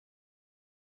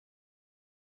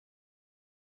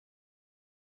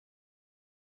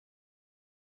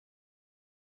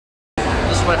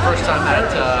is my first time at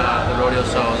the rodeo,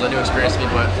 so it was a new experience to me,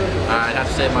 but I'd have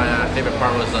to say my favorite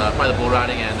part was probably the bull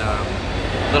riding and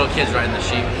little kids riding the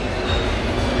sheep.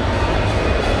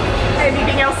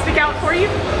 Anything else stick out for you?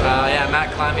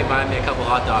 Yeah, Climie buying me a couple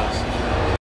hot dogs.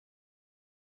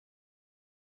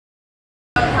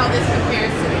 How this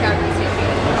compares to the Calgary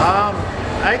Stampede?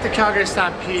 I think the Calgary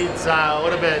Stampede's a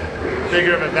little bit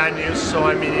bigger of a venue, so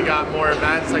I mean you got more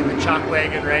events like the Chuck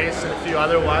Wagon race and a few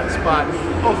other ones, but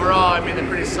overall I mean they're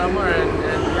pretty similar and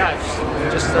yeah,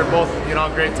 just they're both, you know,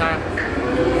 a great time.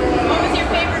 What was your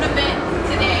favorite event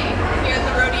today here at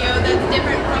the rodeo that's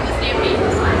different from the Stampede?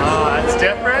 That's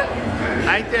different.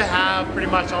 I think they have pretty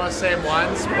much all the same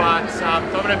ones, but if I'm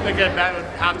going to pick an event, it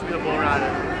would have to be the bull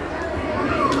riding.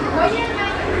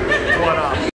 What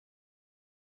up?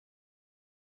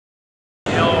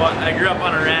 You know, I grew up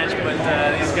on a ranch, but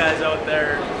these guys out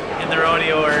there in the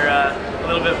rodeo are a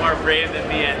little bit more brave than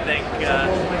me. I think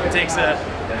it takes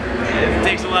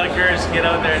a lot of courage to get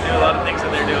out there and do a lot of things that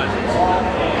they're doing.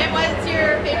 And what's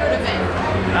your favorite event?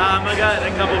 I got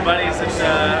a couple buddies that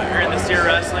are in the steer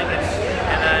wrestling,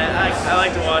 and I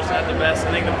like to watch that the best.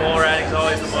 I think the bull riding is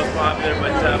always the most popular,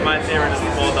 but my favorite is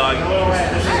the bulldog.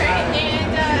 Alright,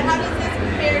 and how does this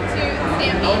compare to the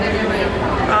Stampede in your mind?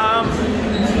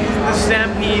 The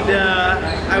Stampede,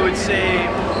 I would say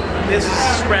this is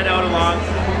spread out a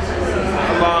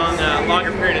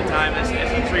longer period of time. It's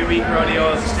a 3-week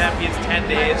rodeo. The Stampede's 10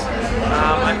 days.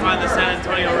 I find the San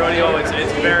Antonio rodeo, it's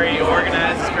very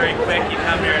organized, it's very quick. You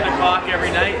come here at the clock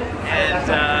every night, and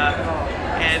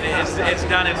it's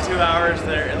done in 2 hours.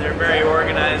 They're very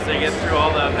organized. They get through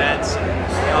all the events.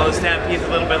 You know, the Stampede's a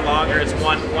little bit longer. It's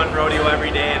one rodeo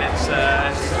every day, and it's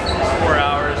 4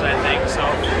 hours, I think. So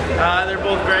they're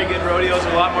both very good rodeos.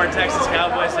 A lot more Texas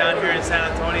cowboys down here in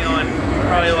San Antonio, and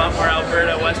probably a lot more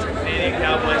Alberta, Western Canadian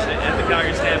cowboys at the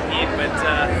Calgary Stampede. But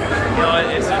you know,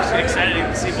 it's exciting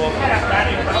to see both.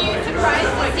 Are you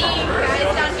surprised to see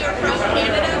guys down here from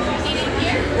Canada competing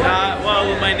here?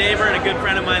 Well, my neighbor and a good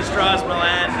friend of mine, Strauss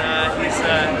Milan, he's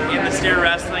in the steer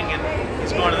wrestling, and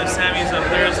he's going to the semis on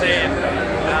Thursday. And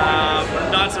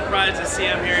I'm not surprised to see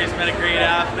him here. He's been a great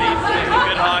athlete. He's a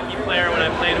good hockey player when I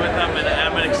played with him, and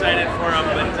I'm excited for him.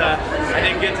 But I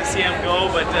didn't get to see him go.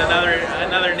 But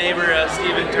another neighbor,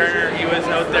 Stephen Turner, he was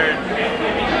out there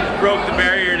and broke the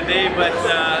barrier today, but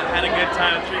had a good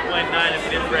time at 3.9 if he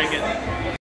didn't break it.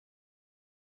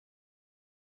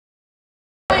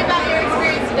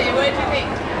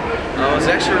 It was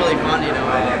actually really fun, you know.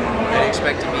 I didn't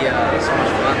expect to be so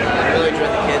much fun. I really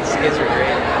enjoyed the kids. The kids were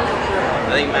great. I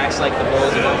think Max liked the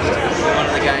bulls the most. One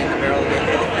of the guy in the barrel game.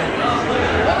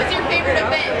 What was your favorite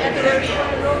event at the rodeo?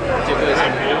 Particularly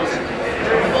some bulls.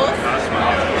 The bulls?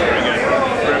 Very good.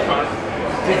 Very fun.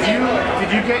 Did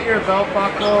you get your belt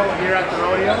buckle here at the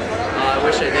rodeo? I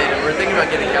wish I did. We're thinking about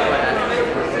getting a cowboy hat.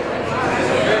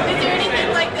 Is there anything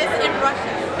like this in Russia?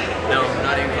 No,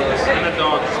 not even close. And the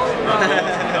dogs.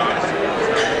 Dogs.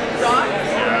 Dogs?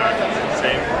 Yeah,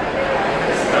 same.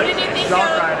 What did you think Dog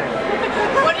of? riding.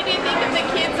 What did you think of the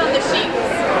kids on the sheets?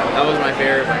 That was my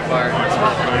favorite by far.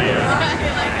 Yeah.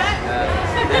 You like that?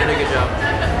 They did a good job.